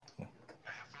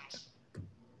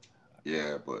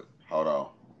Yeah, but hold on.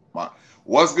 My,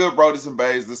 what's good, Brodies and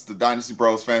Bays? This is the Dynasty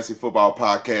Bros Fantasy Football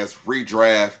Podcast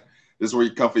Redraft. This is where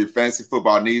you come for your fantasy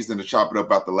football needs and to chop it up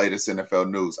about the latest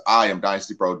NFL news. I am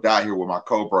Dynasty Bro Dot here with my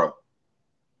co-bro.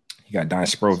 You got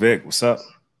Dynasty Bro Vic. What's up?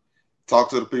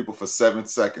 Talk to the people for 7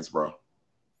 seconds, bro.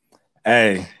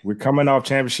 Hey, we're coming off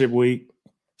championship week.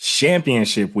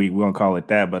 We're going to call it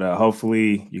that. But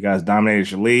hopefully you guys dominated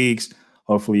your leagues.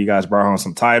 Hopefully you guys brought home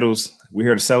some titles. We're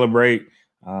here to celebrate.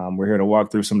 We're here to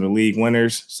walk through some of the league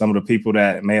winners, some of the people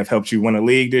that may have helped you win a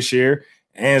league this year,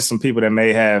 and some people that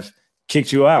may have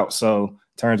kicked you out. So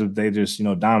in terms of they just,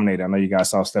 dominated. I know you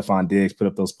guys saw Stephon Diggs put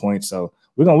up those points. So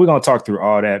we're gonna talk through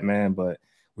all that, man. But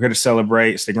we're here to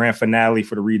celebrate. It's the grand finale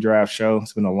for the redraft show.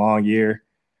 It's been a long year.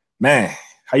 Man,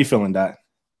 how you feeling, Dot?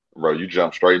 Bro, you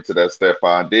jumped straight into that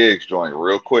Stephon Diggs joint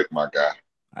real quick, my guy.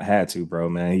 I had to, bro,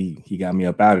 man. He got me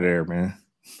up out of there, man.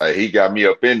 Hey, he got me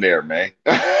up in there, man.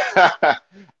 I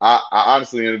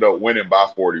honestly ended up winning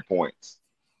by 40 points.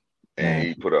 And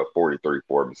he put up 43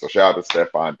 for me. So shout out to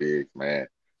Stephon Diggs, man.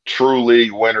 True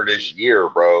league winner this year,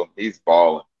 bro. He's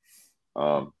balling.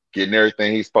 Getting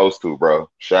everything he's supposed to, bro.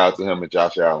 Shout out to him and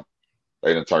Josh Allen.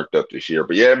 They done turned up this year.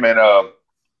 But yeah, man,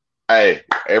 hey,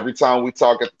 every time we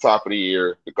talk at the top of the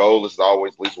year, the goal is to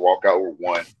always at least walk out with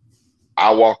one.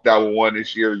 I walked out with one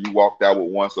this year. You walked out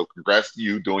with one. So congrats to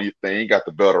you doing your thing. You got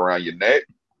the belt around your neck.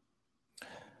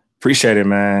 Appreciate it,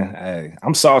 man. Hey,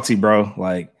 I'm salty, bro.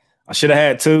 Like, I should have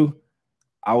had two.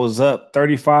 I was up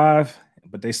 35,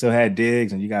 but they still had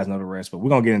Diggs, and you guys know the rest. But we're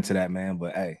going to get into that, man.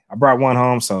 But, hey, I brought one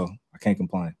home, so I can't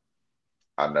complain.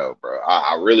 I know, bro.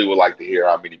 I really would like to hear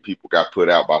how many people got put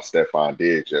out by Stephon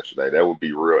Diggs yesterday. That would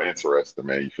be real interesting,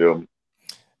 man. You feel me?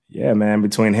 Yeah, man,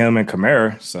 between him and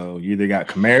Kamara. So you either got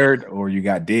Kamara or you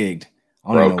got digged.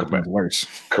 I don't know what's worse.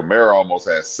 Kamara almost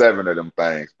had 7 of them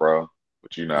things, bro.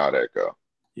 But you know how that go.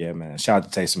 Yeah, man. Shout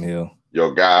out to Taysom Hill.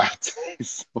 Your guy,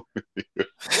 Taysom Hill.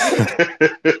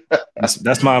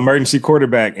 That's my emergency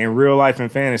quarterback in real life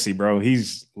and fantasy, bro.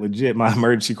 He's legit my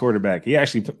emergency quarterback. He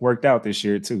actually worked out this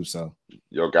year, too. So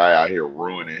your guy out here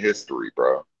ruining history,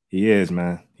 bro. He is,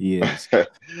 man. He is.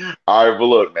 All right, but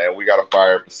look, man, we got a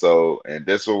fire episode, and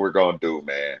this is what we're going to do,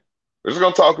 man. We're just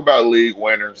going to talk about league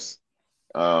winners.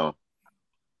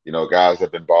 Guys that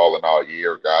have been balling all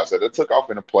year, guys that took off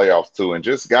in the playoffs, too, and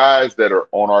just guys that are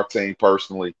on our team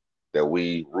personally that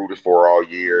we rooted for all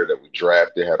year, that we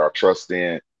drafted, had our trust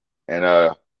in,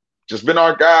 and just been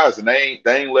our guys, and they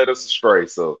ain't let us astray.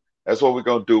 So that's what we're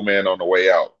going to do, man, on the way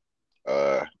out.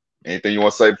 Anything you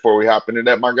want to say before we hop into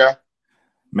that, my guy?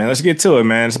 Man, let's get to it,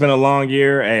 man. It's been a long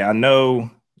year. Hey, I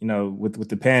know, with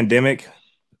the pandemic,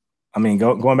 I mean,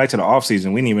 going back to the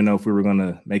offseason, we didn't even know if we were going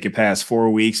to make it past 4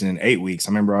 weeks and 8 weeks. I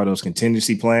remember all those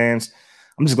contingency plans.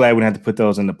 I'm just glad we didn't have to put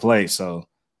those into play. So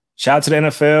shout out to the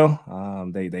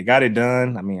NFL. They got it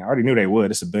done. I mean, I already knew they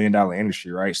would. It's $1 billion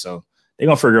industry, right? So they're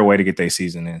going to figure a way to get their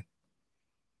season in.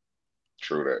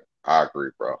 True that. I agree,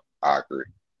 bro. I agree.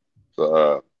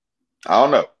 So, I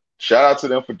don't know. Shout out to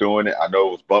them for doing it. I know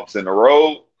it was bumps in the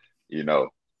road.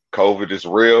 COVID is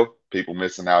real. People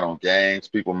missing out on games.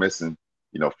 People missing,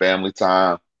 family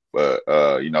time. But,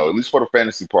 at least for the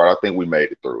fantasy part, I think we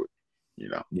made it through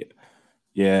it,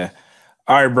 Yeah.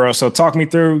 All right, bro. So talk me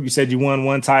through. You said you won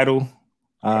one title.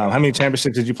 How many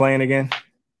championships did you play in again?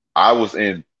 I was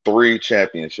in 3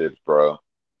 championships, bro.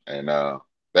 And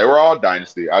they were all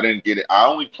dynasty. I didn't get it. I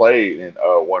only played in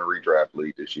one redraft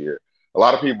league this year. A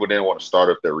lot of people didn't want to start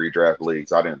up their redraft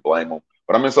leagues. I didn't blame them.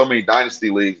 But I'm in so many dynasty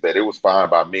leagues that it was fine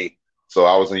by me. So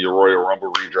I was in your Royal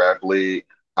Rumble redraft league.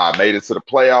 I made it to the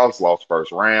playoffs, lost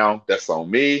first round. That's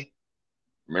on me.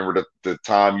 Remember the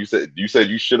time you said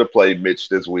you should have played Mitch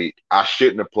this week. I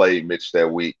shouldn't have played Mitch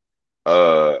that week.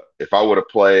 If I would have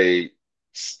played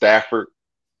Stafford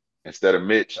instead of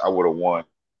Mitch, I would have won.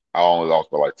 I only lost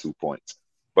by like 2 points.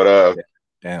 But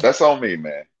that's on me,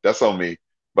 man. That's on me.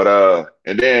 But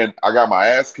and then I got my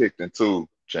ass kicked in 2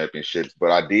 championships,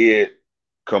 but I did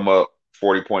come up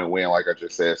 40-point win, like I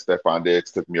just said. Stephon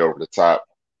Diggs took me over the top.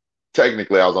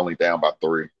 Technically, I was only down by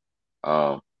 3.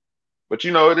 But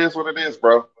it is what it is,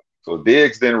 bro. So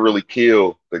Diggs didn't really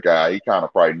kill the guy. He kind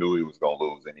of probably knew he was gonna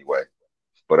lose anyway.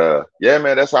 But yeah,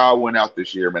 man, that's how I went out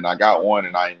this year, man. I got one,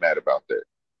 and I ain't mad about that.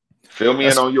 Fill me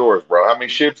in on yours, bro. How many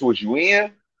ships was you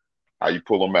in? How you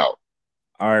pull them out?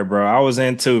 All right, bro. I was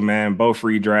in 2, man. Both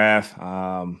redraft.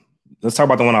 Let's talk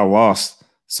about the one I lost.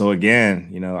 So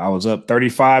again, I was up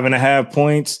 35.5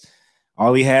 points.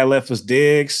 All he had left was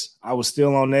Diggs. I was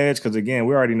still on edge because, again,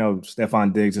 we already know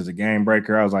Stephon Diggs is a game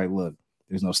breaker. I was like, look,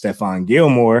 there's no Stephon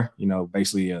Gilmore,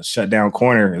 basically a shutdown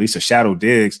corner, at least a shadow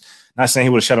Diggs. Not saying he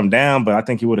would have shut him down, but I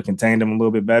think he would have contained him a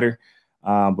little bit better.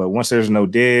 But once there's no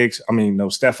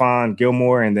Stephon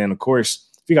Gilmore, and then of course,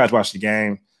 if you guys watch the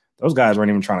game, those guys weren't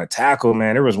even trying to tackle,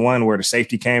 man. There was one where the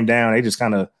safety came down, they just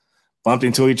kind of bumped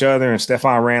into each other, and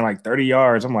Stephon ran like 30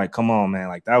 yards. I'm like, come on, man.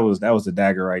 Like that was the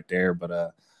dagger right there.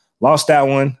 But lost that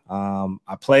one.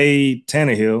 I played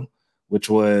Tannehill, which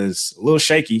was a little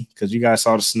shaky because you guys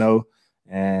saw the snow.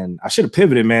 And I should have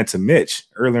pivoted, man, to Mitch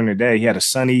earlier in the day. He had a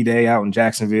sunny day out in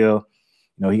Jacksonville.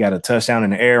 He got a touchdown in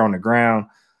the air on the ground.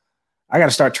 I got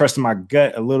to start trusting my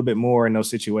gut a little bit more in those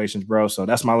situations, bro. So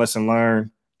that's my lesson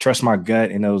learned. Trust my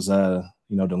gut in those,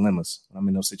 dilemmas when I'm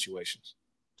in those situations.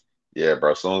 Yeah,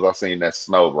 bro. As soon as I seen that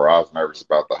snow, bro, I was nervous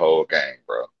about the whole game,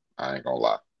 bro. I ain't gonna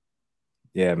lie.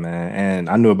 Yeah, man. And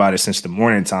I knew about it since the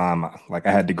morning time. Like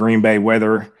I had the Green Bay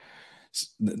weather,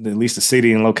 at least the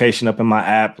city and location up in my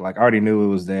app. Like I already knew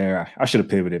it was there. I should have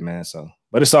pivoted, man. So,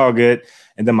 but it's all good.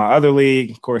 And then my other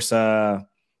league, of course,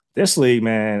 this league,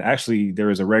 man, actually there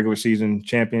was a regular season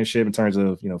championship in terms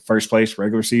of, first place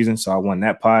regular season. So I won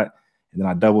that pot, and then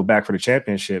I doubled back for the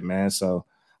championship, man. So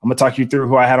I'm going to talk you through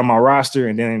who I had on my roster,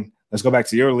 and then let's go back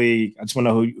to your league. I just want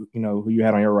to know who you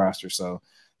had on your roster. So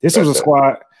this was a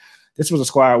squad. This was a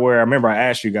squad where I remember I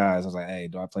asked you guys, I was like, hey,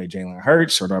 do I play Jalen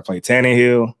Hurts or do I play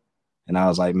Tannehill? And I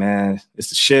was like, man, it's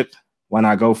the ship. Why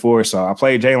not go for it? So I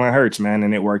played Jalen Hurts, man,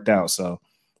 and it worked out. So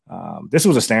this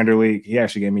was a standard league. He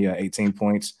actually gave me 18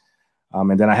 points.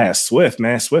 And then I had Swift,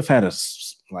 man. Swift had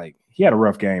he had a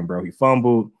rough game, bro. He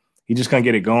fumbled. He just couldn't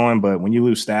get it going. But when you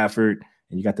lose Stafford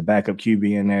and you got the backup QB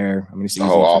in there, I mean, it's the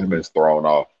whole offense thrown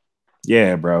off.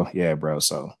 Yeah, bro.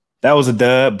 So that was a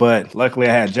dub, but luckily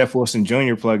I had Jeff Wilson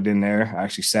Jr. plugged in there. I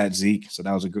actually sat Zeke, so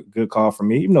that was a good call for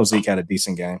me, even though Zeke had a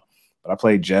decent game. But I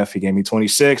played Jeff. He gave me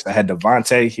 26. I had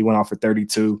Devontae. He went off for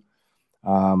 32.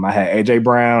 I had A.J.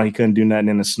 Brown. He couldn't do nothing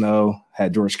in the snow.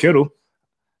 Had George Kittle.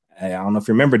 Hey, I don't know if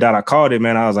you remember that. I called it,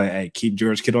 man. I was like, hey, keep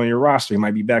George Kittle on your roster. He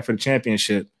might be back for the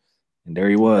championship. And there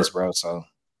he was, bro. So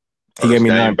he gave me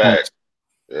 9 points.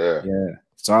 Yeah.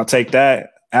 So I'll take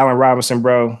that. Allen Robinson,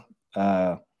 bro.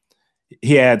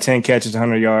 He had 10 catches,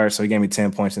 100 yards, so he gave me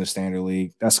 10 points in the standard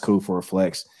league. That's cool for a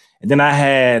flex. And then I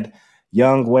had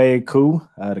Young Wei Koo,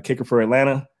 the kicker for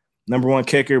Atlanta, number one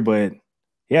kicker, but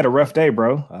he had a rough day,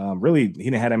 bro. Really, he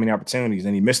didn't have that many opportunities,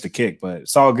 and he missed the kick, but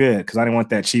it's all good because I didn't want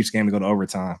that Chiefs game to go to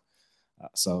overtime.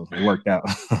 So it worked out.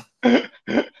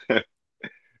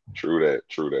 True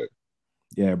that.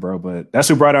 Yeah, bro, but that's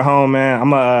who brought it home, man.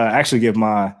 I'm going to actually give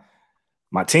my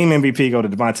team MVP go to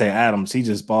Devontae Adams. He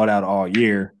just balled out all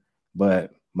year.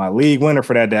 But my league winner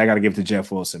for that day, I got to give it to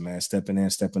Jeff Wilson, man. Stepping in,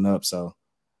 stepping up. So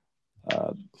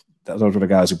those were the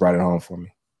guys who brought it home for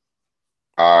me.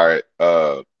 All right.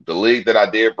 The league that I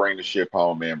did bring the ship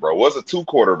home in, bro, was a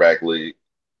 2-quarterback league.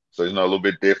 So, a little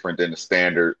bit different than the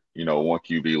standard, 1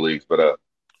 QB leagues. But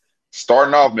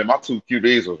starting off, man, my 2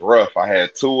 QBs was rough. I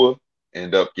had Tua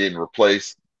end up getting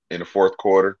replaced in the 4th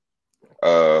quarter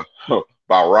by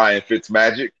Ryan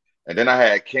Fitzmagic. And then I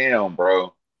had Cam,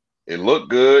 bro. It looked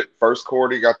good. First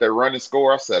quarter, he got that running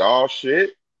score. I said, oh,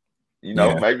 shit.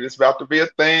 Maybe it's about to be a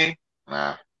thing.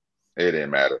 Nah, it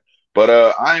didn't matter. But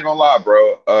I ain't going to lie,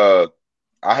 bro.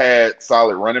 I had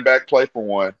solid running back play for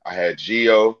one. I had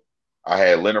Gio. I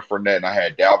had Leonard Fournette, and I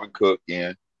had Dalvin Cook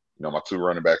in. My 2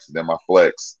 running backs, and then my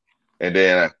flex. And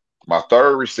then my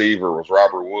 3rd receiver was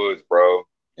Robert Woods, bro.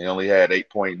 He only had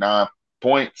 8.9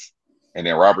 points. And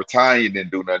then Robert Tonyan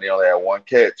didn't do nothing. He only had 1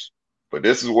 catch. But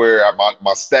this is where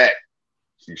my stack.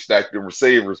 You stack them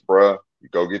receivers, bro. You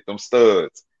go get them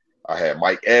studs. I had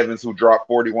Mike Evans, who dropped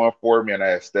 41 for me, and I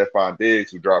had Stephon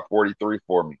Diggs, who dropped 43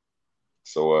 for me.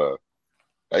 So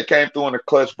they came through in the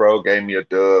clutch, bro. Gave me a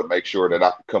dub. Make sure that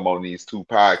I could come on these 2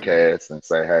 podcasts and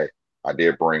say, hey, I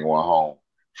did bring one home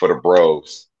for the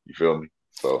bros. You feel me?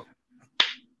 So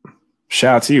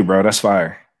shout out to you, bro. That's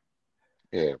fire.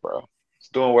 Yeah, bro.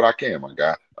 Just doing what I can, my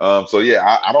guy. So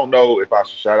yeah, I don't know if I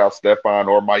should shout out Stephon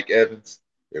or Mike Evans.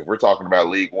 If we're talking about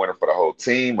league winner for the whole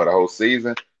team or the whole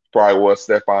season, probably was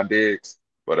Stephon Diggs.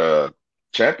 But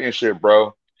championship,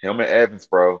 bro, him and Evans,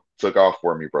 bro, took off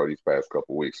for me, bro, these past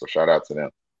couple weeks. So shout out to them.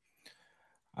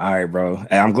 All right, bro.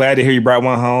 Hey, I'm glad to hear you brought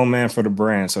one home, man, for the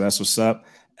brand. So that's what's up.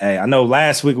 Hey, I know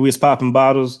last week we was popping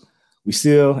bottles. I'm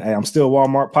still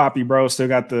Walmart Poppy, bro. Still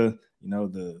got the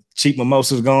cheap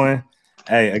mimosas going.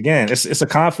 Hey, again, it's a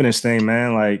confidence thing,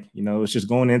 man. Like, it's just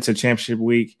going into championship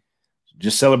week,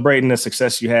 just celebrating the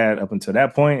success you had up until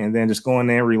that point, and then just going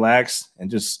there, relax,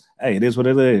 and just, hey, it is what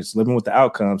it is, living with the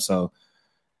outcome. So,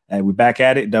 hey, we back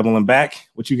at it, doubling back.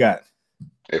 What you got?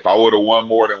 If I would have won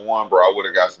more than one, bro, I would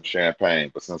have got some champagne.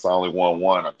 But since I only won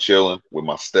one, I'm chilling with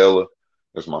my Stella.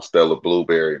 It's my Stella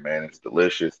Blueberry, man. It's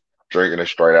delicious. Drinking it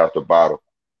straight out the bottle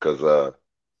because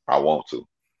I want to.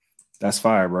 That's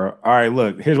fire, bro. All right,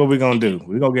 look, here's what we're gonna do.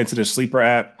 We're gonna get into the sleeper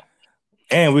app,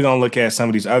 and we're gonna look at some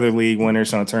of these other league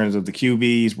winners in terms of the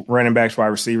QBs, running backs, wide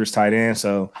receivers, tight ends.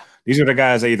 So these are the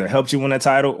guys that either helped you win a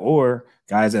title or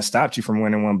guys that stopped you from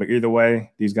winning one. But either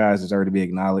way, these guys deserve to be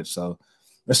acknowledged. So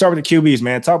let's start with the QBs,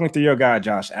 man. Talk me through your guy,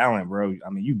 Josh Allen, bro. I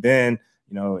mean, you've been,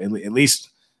 at least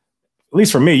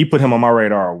for me, you put him on my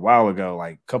radar a while ago,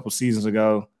 like a couple seasons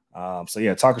ago. So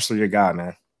yeah, talk us through your guy,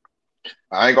 man.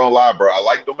 I ain't gonna lie, bro. I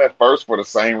liked him at first for the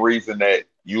same reason that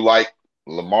you like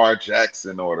Lamar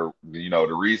Jackson, or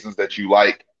the reasons that you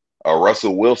like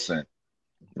Russell Wilson.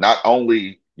 Not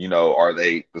only are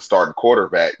they the starting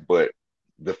quarterback, but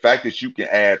the fact that you can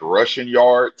add rushing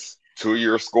yards to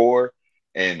your score,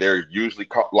 and they're usually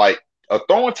like a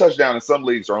throwing touchdown in some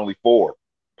leagues are only 4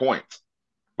 points,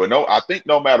 but no, I think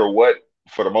no matter what,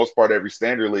 for the most part, every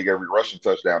standard league, every rushing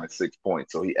touchdown is 6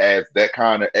 points. So he adds that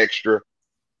kind of extra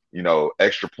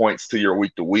points to your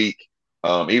week to week.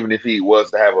 Even if he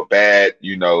was to have a bad,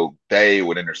 day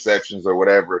with interceptions or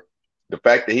whatever, the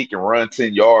fact that he can run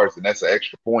 10 yards and that's an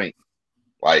extra point,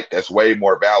 like that's way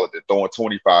more valid than throwing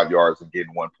 25 yards and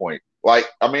getting 1 point. Like,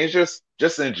 I mean, it's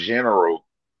just in general,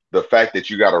 the fact that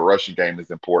you got a rushing game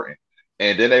is important.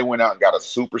 And then they went out and got a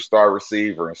superstar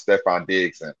receiver and Stephon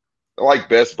Diggs, and they're like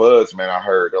best buds, man. I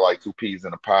heard they're like two peas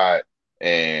in a pod,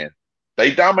 and they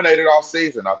dominated all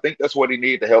season. I think that's what he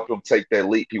needed to help him take that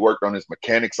leap. He worked on his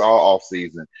mechanics all off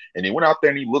season, and he went out there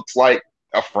and he looks like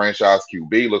a franchise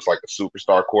QB, looks like a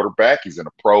superstar quarterback. He's in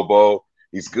a Pro Bowl.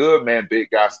 He's good, man. Big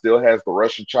guy, still has the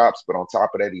rushing chops, but on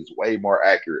top of that, he's way more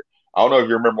accurate. I don't know if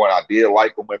you remember when I did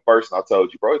like him at first, and I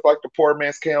told you, bro, he's like the poor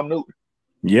man's Cam Newton.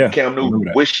 Yeah, Cam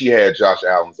Newton wish he had Josh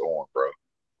Allen's arm, bro.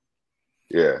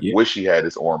 Yeah, wish he had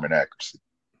his arm and accuracy.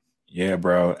 Yeah,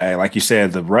 bro. Hey, like you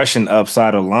said, the rushing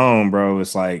upside alone, bro,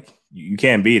 it's like you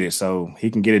can't beat it. So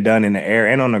he can get it done in the air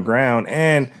and on the ground.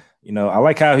 And, I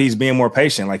like how he's being more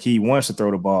patient. Like he wants to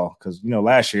throw the ball because,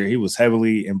 last year he was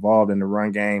heavily involved in the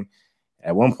run game.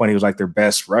 At one point, he was like their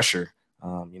best rusher,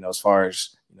 as far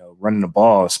as, running the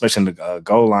ball, especially in the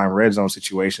goal line red zone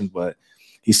situations. But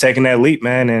he's taking that leap,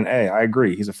 man. And, hey, I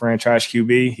agree. He's a franchise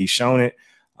QB. He's shown it.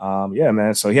 Yeah,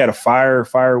 man. So he had a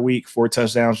fire week, 4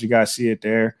 touchdowns. You guys see it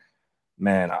there.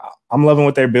 Man, I'm loving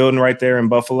what they're building right there in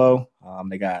Buffalo.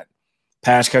 They got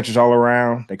pass catchers all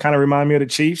around. They kind of remind me of the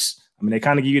Chiefs. I mean, they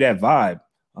kind of give you that vibe.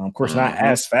 Of course, not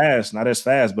as fast,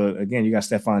 but again, you got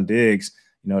Stephon Diggs,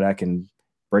 that can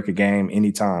break a game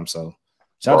anytime. So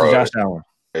shout out to Josh Allen.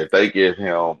 If they give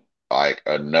him like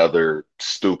another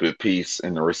stupid piece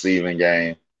in the receiving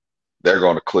game, they're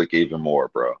going to click even more,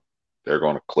 bro. They're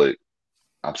going to click.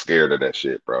 I'm scared of that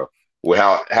shit, bro. With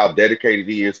how dedicated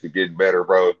he is to getting better,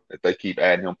 bro. If they keep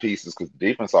adding him pieces, because the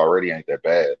defense already ain't that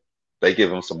bad, they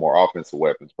give him some more offensive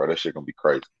weapons, bro. That shit gonna be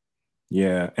crazy.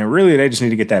 Yeah, and really, they just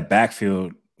need to get that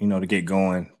backfield, to get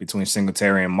going between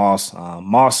Singletary and Moss.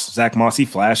 Zach Moss, he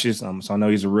flashes. So I know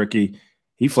he's a rookie.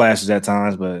 He flashes at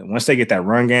times, but once they get that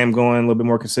run game going a little bit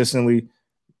more consistently,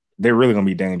 they're really gonna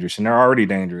be dangerous, and they're already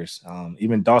dangerous.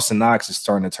 Even Dawson Knox is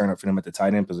starting to turn up for them at the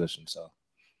tight end position. So.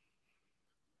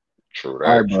 True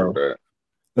that. True that.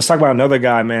 Let's talk about another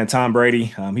guy, man. Tom Brady.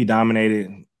 He dominated.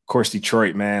 Of course,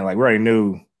 Detroit, man. Like we already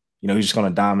knew, he's just going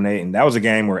to dominate. And that was a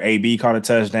game where AB caught a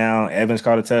touchdown, Evans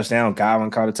caught a touchdown, Godwin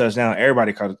caught a touchdown.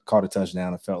 Everybody caught a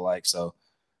touchdown. It felt like so.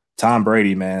 Tom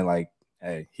Brady, man. Like,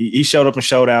 hey, he showed up and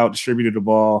showed out, distributed the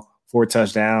ball, 4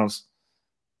 touchdowns.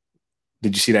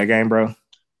 Did you see that game, bro?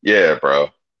 Yeah, bro.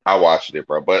 I watched it,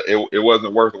 bro. But it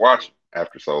wasn't worth watching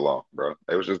after so long, bro.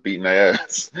 They was just beating their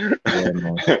ass.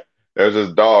 Yeah, there's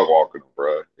just dog walking,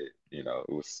 bro. It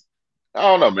was, I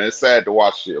don't know, man. It's sad to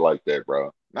watch shit like that,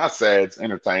 bro. Not sad, it's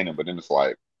entertaining, but then it's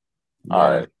like,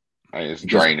 all right, it's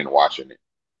draining watching it.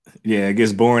 Yeah, it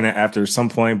gets boring after some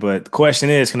point, but the question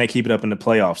is, can they keep it up in the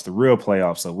playoffs, the real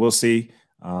playoffs? So we'll see.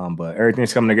 But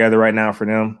everything's coming together right now for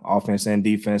them, offense and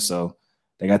defense. So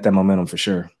they got that momentum for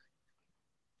sure.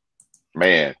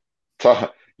 Man,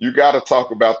 you got to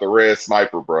talk about the red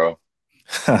sniper, bro.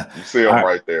 You see him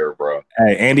right there, bro.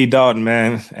 Hey, Andy Dalton,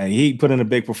 man. Hey, he put in a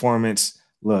big performance.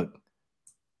 Look,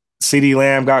 CeeDee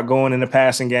Lamb got going in the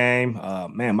passing game.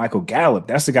 Man, Michael Gallup,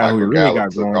 that's the guy who really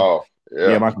got going.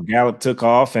 Yeah, Michael Gallup took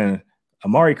off. And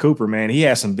Amari Cooper, man, he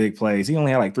had some big plays. He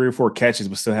only had like 3 or 4 catches,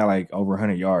 but still had like over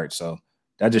 100 yards. So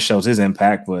that just shows his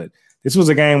impact. But this was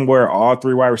a game where all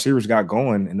 3 wide receivers got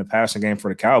going in the passing game for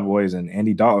the Cowboys. And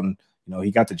Andy Dalton,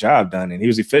 he got the job done, and he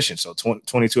was efficient. So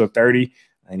 22 of 30.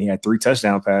 And he had 3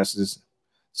 touchdown passes.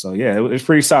 So, yeah, it was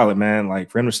pretty solid, man. Like,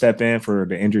 for him to step in for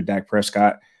the injured Dak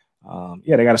Prescott,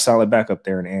 they got a solid backup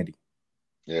there in Andy.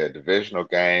 Yeah, divisional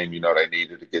game, they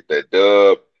needed to get that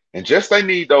dub. And just they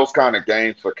need those kind of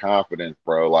games for confidence,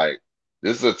 bro. Like,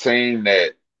 This is a team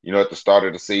that, at the start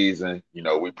of the season,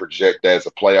 we project as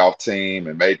a playoff team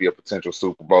and maybe a potential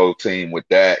Super Bowl team with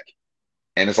Dak.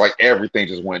 And it's like everything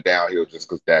just went downhill just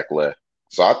because Dak left.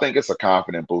 So I think it's a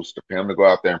confident booster for him to go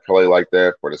out there and play like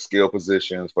that for the skill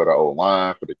positions, for the O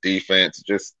line, for the defense,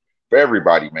 just for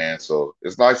everybody, man. So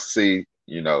it's nice to see,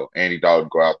 Andy Dalton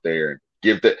go out there and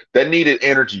give that needed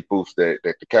energy boost that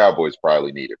the Cowboys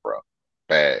probably needed, bro.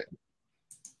 Bad.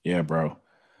 Yeah, bro.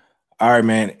 All right,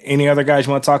 man. Any other guys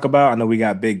you want to talk about? I know we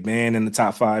got Big Ben in the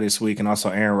top 5 this week and also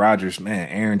Aaron Rodgers. Man,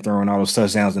 Aaron throwing all those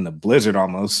touchdowns in the blizzard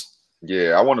almost.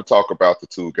 Yeah, I want to talk about the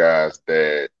two guys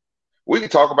that we can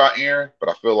talk about Aaron, but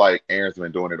I feel like Aaron's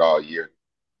been doing it all year.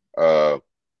 Uh,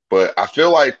 but I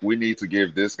feel like we need to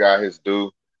give this guy his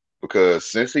due because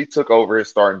since he took over his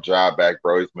starting job back,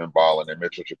 bro, he's been balling in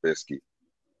Mitchell Trubisky.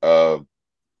 Um,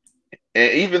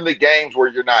 and even the games where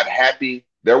you're not happy,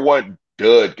 there wasn't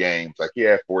dud games. Like he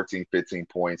had 14, 15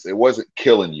 points. It wasn't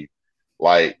killing you.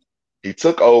 Like he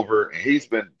took over and he's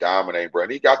been dominating, bro.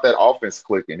 And he got that offense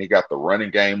clicking. He got the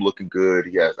running game looking good.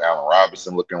 He has Allen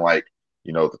Robinson looking like,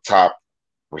 the top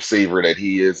receiver that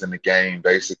he is in the game,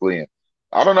 basically. And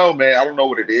I don't know, man. I don't know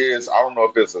what it is. I don't know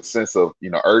if it's a sense of,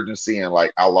 urgency and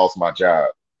like I lost my job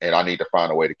and I need to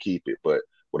find a way to keep it. But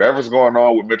whatever's going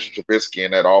on with Mitchell Trubisky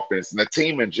and that offense and the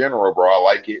team in general, bro, I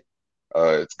like it.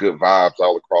 It's good vibes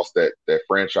all across that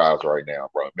franchise right now,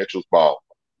 bro. Mitchell's ball.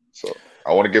 So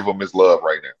I want to give him his love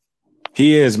right now.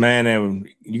 He is, man. And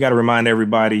you got to remind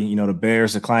everybody, the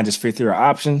Bears declined his 5th-year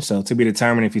option. So to be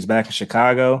determined if he's back in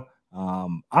Chicago.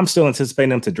 I'm still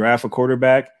anticipating them to draft a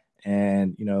quarterback.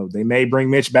 And, they may bring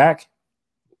Mitch back.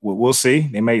 We'll see.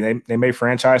 They may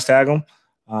franchise tag him.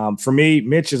 For me,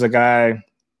 Mitch is a guy,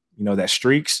 that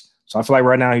streaks. So I feel like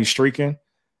right now he's streaking.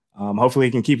 Hopefully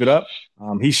he can keep it up.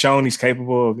 He's shown he's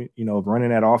capable of, of running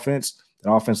that offense.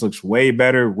 The offense looks way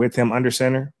better with him under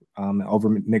center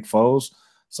over Nick Foles.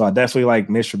 So I definitely like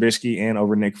Mitch Trubisky and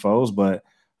over Nick Foles. But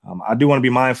I do want to be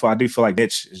mindful. I do feel like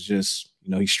Mitch is just,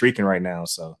 he's streaking right now.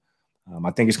 So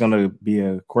I think it's going to be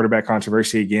a quarterback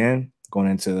controversy again going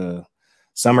into the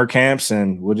summer camps,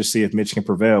 and we'll just see if Mitch can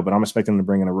prevail. But I'm expecting to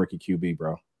bring in a rookie QB,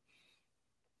 bro.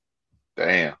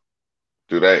 Damn.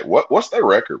 What's their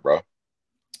record, bro?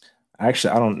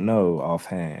 Actually, I don't know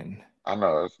offhand. I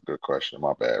know that's a good question.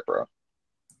 My bad, bro.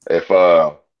 If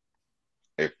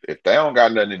they don't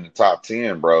got nothing in the top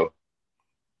 10, bro,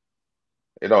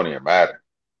 it don't even matter.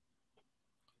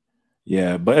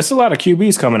 Yeah, but it's a lot of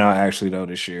QBs coming out actually though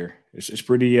this year. It's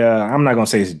pretty. I'm not gonna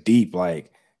say it's deep,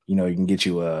 like you can get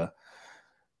you a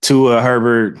Tua,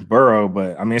 Herbert, Burrow,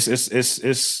 but I mean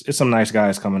it's some nice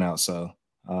guys coming out. So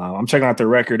I'm checking out their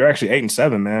record. They're actually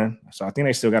 8-7, man. So I think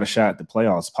they still got a shot at the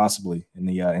playoffs, possibly in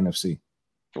the NFC.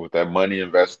 With that money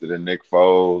invested in Nick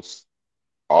Foles,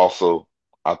 also,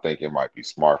 I think it might be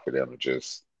smart for them to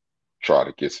just try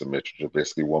to get some Mitchell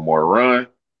Trubisky one more run.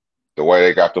 The way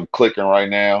they got them clicking right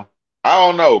now, I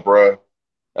don't know, bro.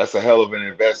 That's a hell of an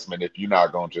investment if you're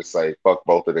not going to just say, fuck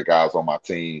both of the guys on my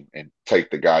team and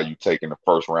take the guy you take in the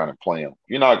first round and play him.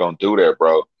 You're not going to do that,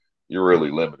 bro. You're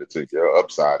really limited to your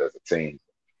upside as a team.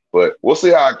 But we'll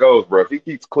see how it goes, bro. If he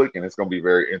keeps clicking, it's going to be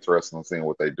very interesting seeing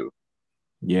what they do.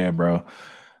 Yeah, bro.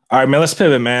 All right, man, let's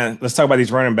pivot, man. Let's talk about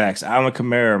these running backs. Alvin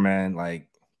Kamara, man, like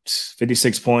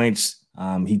 56 points.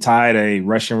 He tied a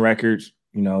rushing record,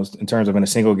 in terms of in a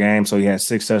single game. So he had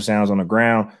 6 touchdowns on the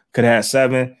ground. Could have had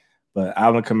 7. But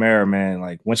Alvin Kamara, man,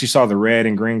 like once you saw the red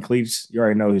and green cleats, you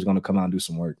already know he's going to come out and do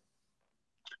some work.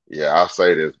 Yeah, I'll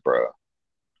say this, bro.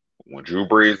 When Drew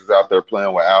Brees is out there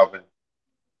playing with Alvin,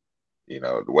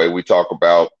 the way we talk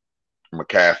about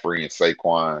McCaffrey and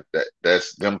Saquon,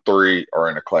 that's them 3 are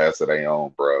in a class of their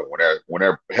own, bro. When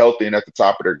they're healthy and at the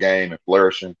top of their game and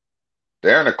flourishing,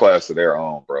 they're in a class of their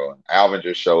own, bro. And Alvin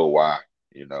just showed why.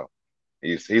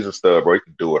 He's a stud, bro. He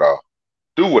can do it all,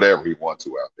 do whatever he wants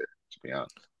to out there. To be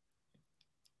honest.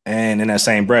 And in that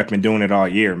same breath, been doing it all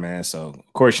year, man. So,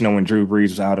 of course, when Drew Brees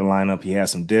was out of the lineup, he had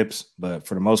some dips. But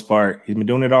for the most part, he's been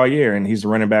doing it all year, and he's the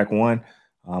running back 1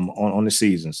 on the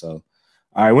season. So,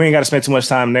 all right, we ain't got to spend too much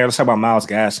time there. Let's talk about Myles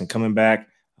Gaskin coming back.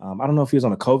 I don't know if he was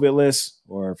on a COVID list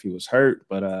or if he was hurt,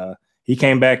 but he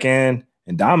came back in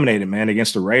and dominated, man,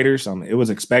 against the Raiders. It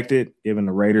was expected, given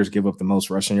the Raiders give up the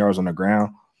most rushing yards on the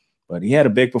ground. But he had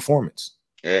a big performance.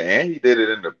 Yeah, and he did it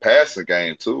in the passing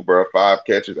game too, bro. 5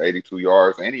 catches, 82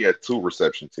 yards, and he had 2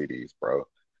 reception TDs, bro.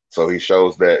 So he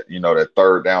shows that, that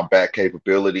third down back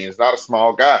capability. And he's not a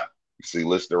small guy. You see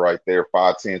listed right there,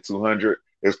 5'10", 200.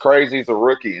 It's crazy. He's a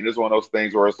rookie. And it's one of those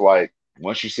things where it's like,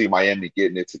 once you see Miami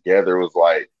getting it together, it was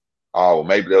like, oh, well,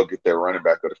 maybe they'll get their running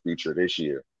back of the future this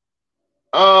year.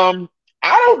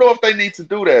 I don't know if they need to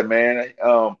do that, man.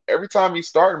 Every time he's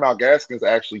starting, Mount Gaskins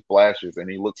actually flashes, and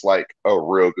he looks like a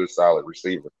real good, solid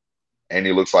receiver, and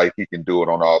he looks like he can do it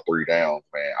on all three downs,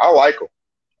 man. I like him.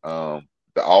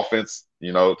 The offense,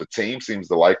 the team seems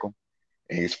to like him,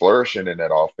 and he's flourishing in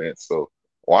that offense. So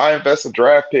why invest a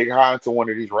draft pick high into one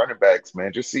of these running backs,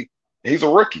 man? Just see, he's a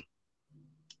rookie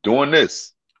doing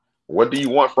this. What do you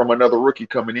want from another rookie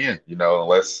coming in?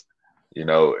 Unless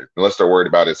they're worried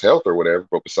about his health or whatever.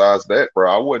 But besides that,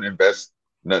 bro, I wouldn't invest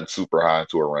nothing super high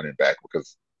into a running back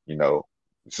because,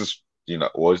 this is,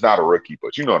 well, he's not a rookie,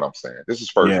 but you know what I'm saying. This is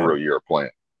first real year of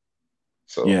playing.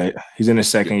 So yeah, he's in his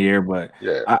second year, but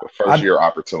first year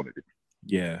opportunity.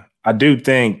 Yeah, I do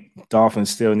think Dolphins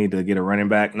still need to get a running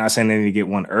back. Not saying they need to get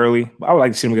one early, but I would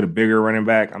like to see them get a bigger running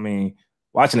back. I mean,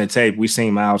 watching the tape, we've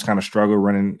seen Miles kind of struggle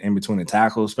running in between the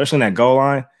tackles, especially in that goal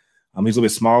line. He's a little bit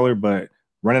smaller, but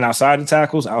running outside the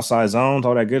tackles, outside zones,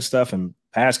 all that good stuff, and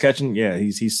pass catching, yeah,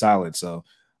 he's solid. So,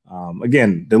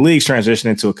 again, the league's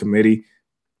transitioning to a committee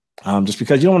just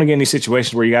because you don't want to get in these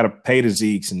situations where you got to pay the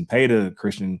Zekes and pay the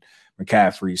Christian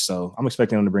McCaffrey. So I'm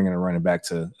expecting him to bring in a running back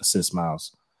to assist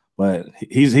Miles. But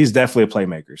he's definitely a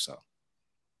playmaker. So,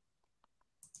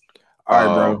 all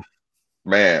right, bro.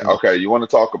 Man, okay. You want to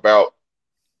talk about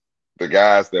the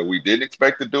guys that we didn't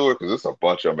expect to do it? Because there's a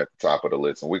bunch of them at the top of the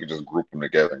list, and we can just group them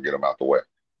together and get them out the way.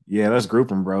 Yeah, let's group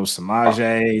them, bro.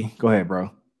 Samaje. Go ahead, bro.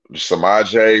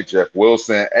 Samaje, Jeff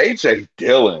Wilson, A.J.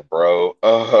 Dillon, bro.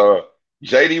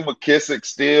 J.D. McKissick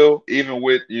still, even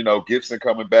with, Gibson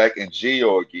coming back and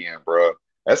Gio again, bro.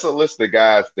 That's a list of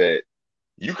guys that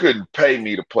you couldn't pay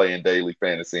me to play in daily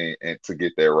fantasy and to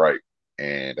get that right.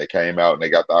 And they came out and they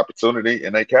got the opportunity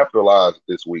and they capitalized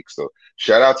this week. So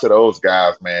shout out to those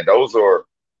guys, man. Those are,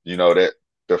 that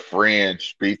the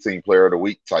fringe B team player of the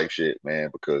week type shit, man,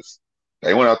 because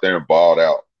they went out there and balled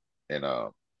out. And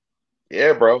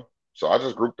yeah, bro. So I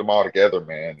just grouped them all together,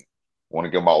 man. Want to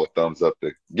give them all a thumbs up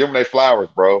to give them their flowers,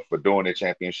 bro, for doing their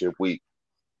championship week.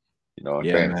 In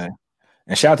fantasy. Man.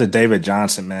 And shout out to David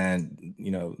Johnson, man.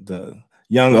 The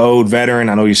young, old veteran.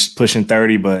 I know he's pushing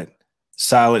 30, but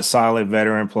solid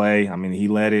veteran play. I mean, he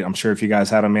led it. I'm sure if you guys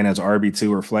had him in as RB2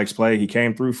 or flex play, he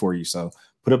came through for you. So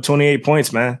put up 28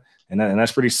 points, man. And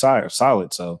that's pretty solid.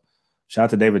 So shout out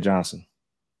to David Johnson.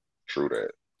 True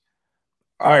that.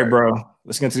 All right, bro.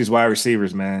 Let's get into these wide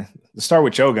receivers, man. Let's start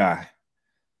with your guy.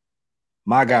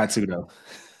 My guy, too, though.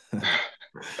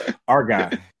 Our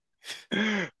guy.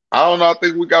 I don't know. I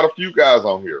think we got a few guys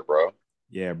on here, bro.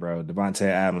 Yeah, bro. Davante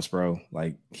Adams, bro.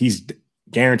 Like, he's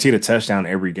guaranteed a touchdown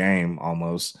every game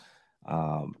almost.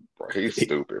 Bro, he's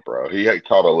stupid, bro. He had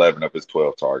caught 11 of his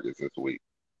 12 targets this week.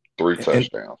 3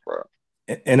 touchdowns, bro.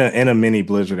 In a mini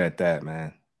blizzard at that,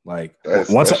 man. Like, that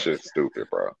shit's stupid,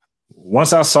 bro.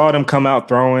 Once I saw them come out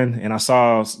throwing and I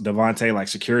saw Davante like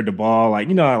secured the ball, like,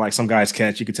 like some guys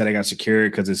catch, you could tell they got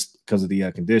secured because of the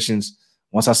conditions.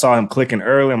 Once I saw him clicking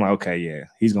early, I'm like, okay, yeah,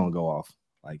 he's going to go off.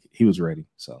 Like, he was ready.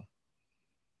 So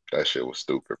that shit was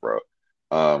stupid, bro.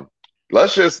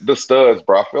 Let's just the studs,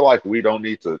 bro. I feel like we don't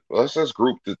need to. Let's just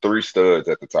group the 3 studs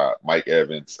at the top: Mike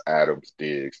Evans, Adams,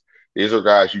 Diggs. These are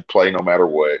guys you play no matter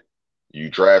what. You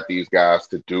draft these guys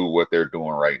to do what they're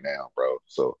doing right now, bro.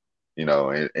 So,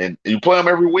 and you play them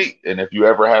every week. And if you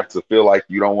ever have to feel like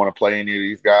you don't want to play any of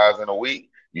these guys in a week,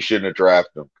 you shouldn't have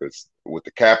drafted them because with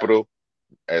the capital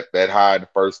at that high in the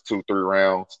first 2-3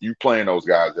 rounds, you playing those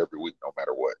guys every week no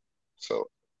matter what. So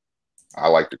I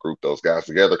like to group those guys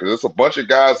together because there's a bunch of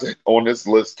guys on this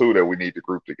list too that we need to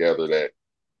group together that,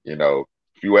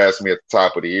 if you ask me at the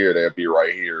top of the year, they'd be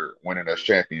right here winning us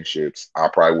championships. I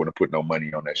probably wouldn't put no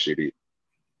money on that shit either.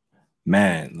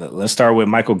 Man, let's start with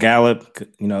Michael Gallup,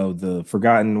 the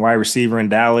forgotten wide receiver in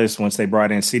Dallas once they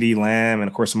brought in CeeDee Lamb and,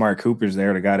 of course, Amari Cooper's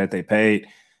there, the guy that they paid.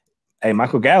 Hey,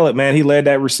 Michael Gallup, man, he led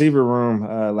that receiver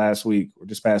room last week or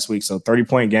this past week. So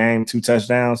 30-point game, 2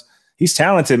 touchdowns. He's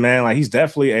talented, man. Like, he's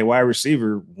definitely a wide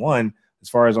receiver one as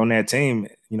far as on that team.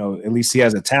 At least he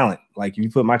has a talent. Like, if you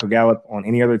put Michael Gallup on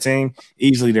any other team,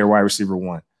 easily they're wide receiver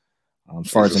one. As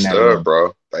far as in that stud,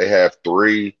 bro. They have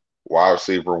 3 wide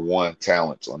receiver one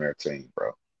talents on their team,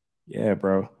 bro. Yeah,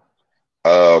 bro.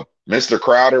 Mr.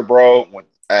 Crowder, bro.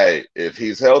 If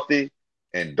he's healthy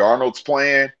and Darnold's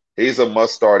playing, he's a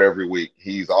must start every week.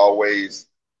 He's always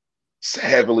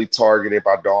heavily targeted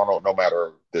by Darnold, no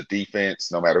matter the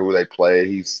defense, no matter who they play.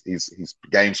 He's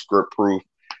game script proof.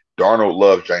 Darnold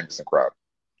loves Jamison Crowder,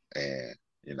 and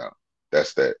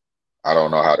that's that. I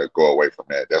don't know how to go away from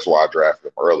that. That's why I drafted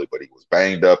him early, but he was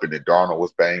banged up, and then Darnold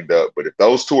was banged up. But if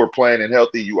those 2 are playing and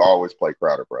healthy, you always play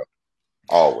Crowder, bro.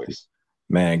 Always.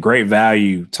 Man, great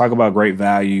value. Talk about great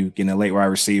value, getting a late wide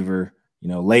receiver.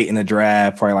 late in the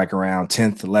draft, probably like around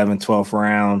 10th, 11th, 12th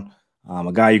round.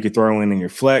 A guy you could throw in your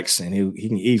flex, and he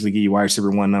can easily give you wide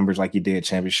receiver 1 numbers like he did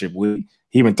championship week.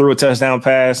 He even threw a touchdown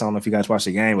pass. I don't know if you guys watched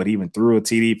the game, but he even threw a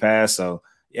TD pass. So,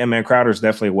 yeah, man, Crowder's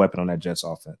definitely a weapon on that Jets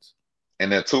offense.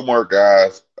 And then 2 more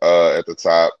guys at the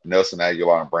top, Nelson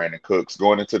Aguilar and Brandon Cooks.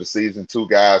 Going into the season, 2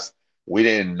 guys we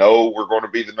didn't know were going to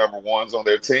be the number ones on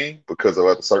their team because of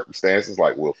other circumstances,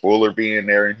 like Will Fuller being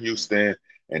there in Houston,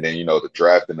 and then, the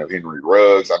drafting of Henry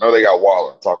Ruggs. I know they got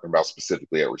Waller. I'm talking about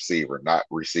specifically a receiver, not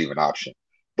receiving option.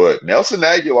 But Nelson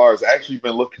Aguilar has actually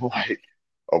been looking like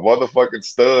a motherfucking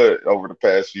stud over the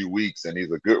past few weeks, and he's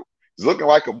looking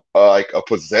like a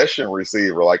possession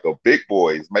receiver, like a big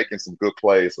boy. He's making some good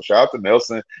plays. So shout out to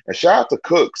Nelson and shout out to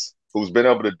Cooks, who's been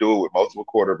able to do it with multiple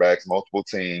quarterbacks, multiple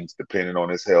teams, depending on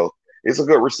his health. He's a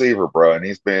good receiver, bro, and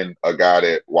he's been a guy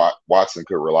that Watson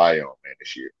could rely on, man,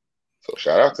 this year. So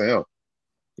shout out to him.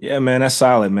 Yeah, man, that's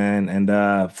solid, man.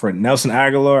 And for Nelson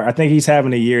Aguilar, I think he's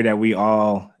having a year that we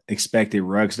all expected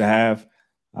Ruggs to have.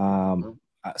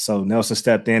 So Nelson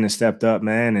stepped in and stepped up,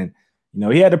 man,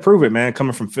 and he had to prove it, man,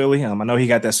 coming from Philly. I know he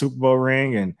got that Super Bowl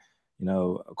ring, and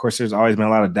of course, there's always been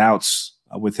a lot of doubts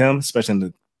with him, especially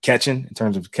in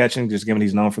terms of catching, just given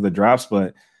he's known for the drops,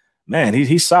 but. Man,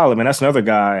 he's solid, man. That's another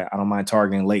guy I don't mind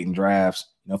targeting late in drafts.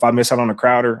 If I miss out on a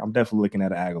Crowder, I'm definitely looking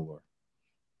at an Aguilar.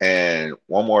 And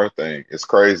one more thing. It's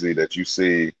crazy that you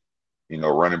see,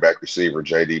 running back receiver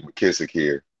J.D. McKissick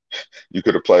here. You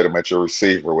could have played him at your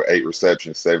receiver with 8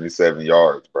 receptions, 77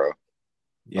 yards, bro.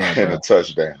 Yeah, and a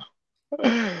touchdown.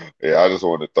 Yeah, I just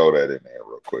wanted to throw that in there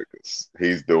real quick because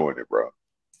he's doing it, bro.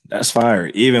 That's fire.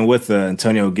 Even with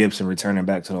Antonio Gibson returning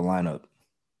back to the lineup.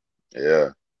 Yeah.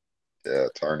 Yeah,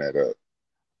 turn that up.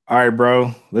 All right,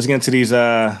 bro. Let's get into these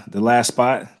the last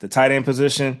spot, the tight end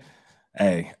position.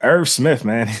 Hey, Irv Smith,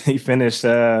 man, he finished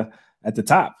at the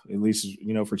top, at least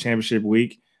for championship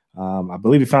week. I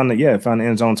believe he found the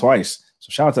end zone twice.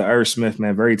 So shout out to Irv Smith,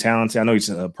 man. Very talented. I know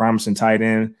he's a promising tight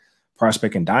end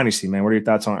prospect in Dynasty, man. What are your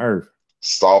thoughts on Irv?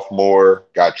 Sophomore,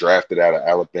 got drafted out of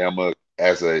Alabama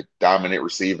as a dominant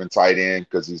receiving tight end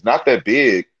because he's not that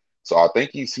big. So I think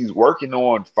he's working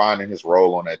on finding his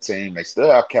role on that team. They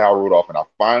still have Kyle Rudolph, and I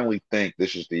finally think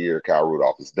this is the year Kyle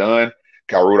Rudolph is done.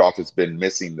 Kyle Rudolph has been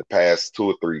missing the past 2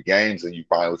 or 3 games, and you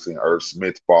finally seen Irv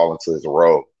Smith fall into his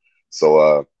role.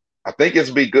 So I think it's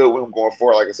be good with him going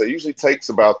forward. Like I said, it usually takes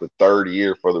about the 3rd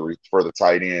year for the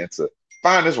tight end to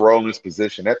find his role in his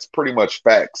position. That's pretty much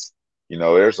facts.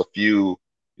 There's a few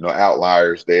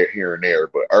outliers there here and there,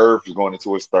 but Irv is going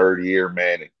into his 3rd year,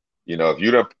 man. And, if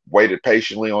you done waited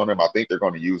patiently on him, I think they're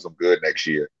going to use him good next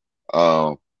year.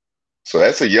 So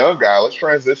that's a young guy. Let's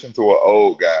transition to an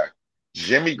old guy,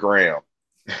 Jimmy Graham.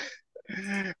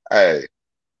 Hey,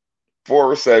 4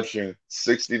 receptions,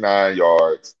 69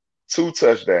 yards, 2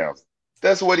 touchdowns.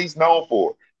 That's what he's known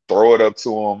for. Throw it up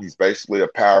to him. He's basically a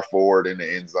power forward in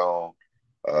the end zone.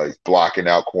 He's blocking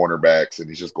out cornerbacks, and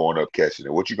he's just going up catching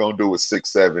it. What you going to do with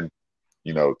 6'7",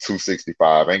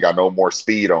 265? Ain't got no more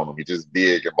speed on him. He's just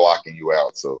big and blocking you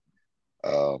out. So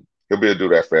he'll be able to do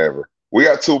that forever. We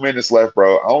got 2 minutes left,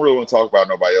 bro. I don't really want to talk about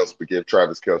nobody else, but give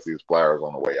Travis Kelce his flowers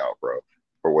on the way out, bro,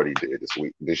 for what he did this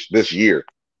week, this year.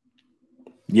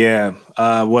 Yeah.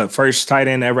 First tight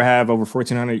end to ever have over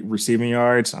 1,400 receiving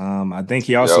yards. I think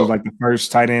he also was like the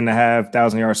first tight end to have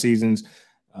 1,000-yard seasons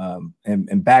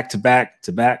and back to back.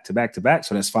 So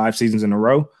that's 5 seasons in a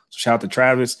row. So shout out to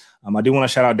Travis. I do want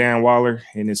to shout out Darren Waller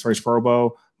in his first Pro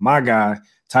Bowl. My guy,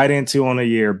 tight end 2 on the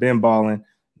year, been balling.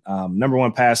 Number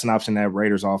 1 passing option at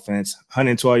Raiders offense,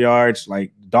 112 yards.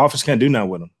 Like, Dolphins can't do nothing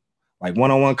with him. Like,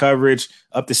 one-on-one coverage,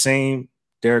 up the seam.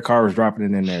 Derek Carr was dropping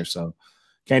it in there. So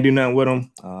can't do nothing with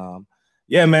him.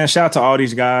 Yeah, man, shout out to all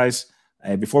these guys.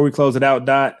 Hey, before we close it out,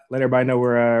 Dot, let everybody know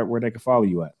where they can follow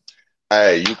you at.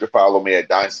 Hey, you can follow me at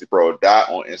DynastyPro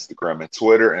on Instagram and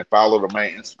Twitter, and follow the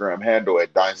main Instagram handle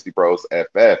at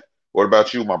DynastyProsFF. What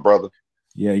about you, my brother?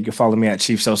 Yeah, you can follow me at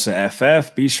Chief Sosa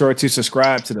FF. Be sure to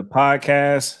subscribe to the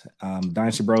podcast,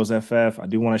 Dynasty Bros FF. I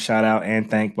do want to shout out and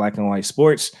thank Black and White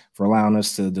Sports for allowing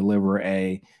us to deliver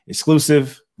a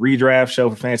exclusive redraft show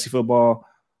for fantasy football.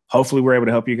 Hopefully, we're able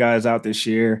to help you guys out this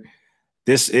year.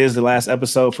 This is the last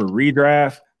episode for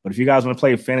redraft, but if you guys want to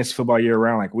play fantasy football year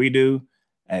round like we do,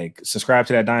 hey, subscribe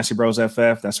to that Dynasty Bros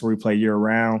FF. That's where we play year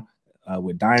round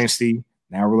with Dynasty.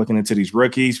 Now we're looking into these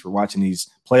rookies. We're watching these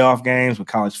playoff games with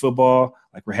college football.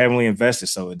 Like, we're heavily invested,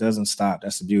 so it doesn't stop.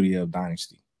 That's the beauty of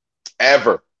Dynasty.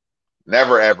 Ever.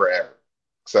 Never, ever, ever.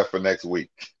 Except for next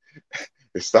week.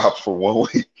 It stops for 1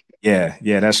 week. Yeah,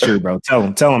 that's true, bro. Tell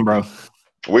him, bro.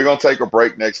 We're gonna take a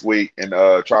break next week and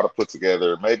try to put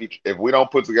together. Maybe if we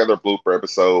don't put together a blooper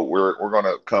episode, we're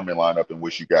gonna come and line up and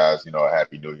wish you guys, a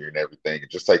happy new year and everything, and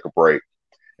just take a break.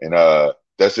 And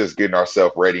that's just getting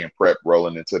ourselves ready and prep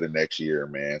rolling into the next year,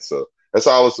 man. So that's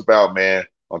all it's about, man.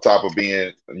 On top of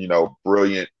being,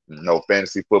 brilliant,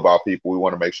 fantasy football people, we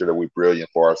want to make sure that we're brilliant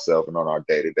for ourselves and on our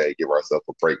day to day, give ourselves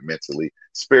a break mentally,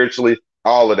 spiritually,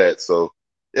 all of that. So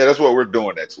yeah, that's what we're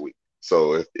doing next week.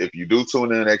 So if you do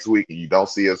tune in next week and you don't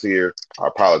see us here, I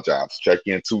apologize. Check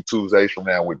in 2 Tuesdays from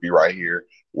now. We'll be right here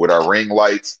with our ring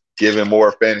lights, giving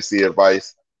more fantasy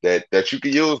advice that you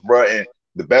can use, bro. And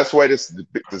the best way to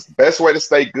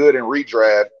stay good in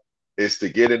redraft is to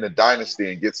get in the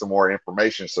dynasty and get some more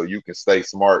information so you can stay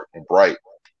smart and bright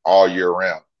all year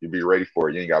round. You'll be ready for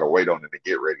it. You ain't got to wait on it to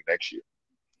get ready next year.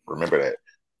 Remember that.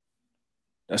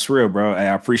 That's real, bro. Hey,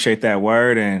 I appreciate that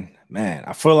word. And man,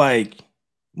 I feel like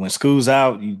when school's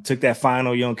out, you took that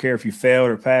final, you don't care if you failed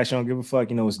or passed, you don't give a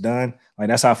fuck, it's done. Like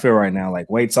that's how I feel right now. Like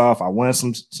weight's off. I won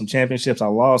some championships, I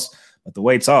lost, but the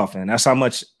weight's off. And that's how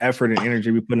much effort and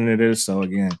energy we put into this. So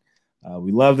again,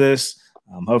 we love this.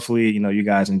 Hopefully, you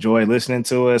guys enjoy listening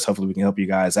to us. Hopefully we can help you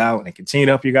guys out and continue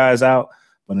to help you guys out.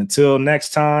 But until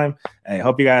next time, I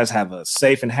hope you guys have a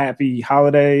safe and happy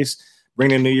holidays. Bring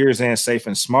the New Year's in safe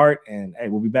and smart. And hey,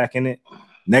 we'll be back in it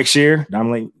next year.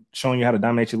 Showing you how to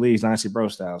dominate your leagues, Dynasty Bro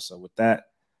style. So with that,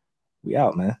 we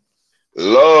out, man.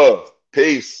 Love.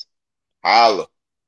 Peace. Holla.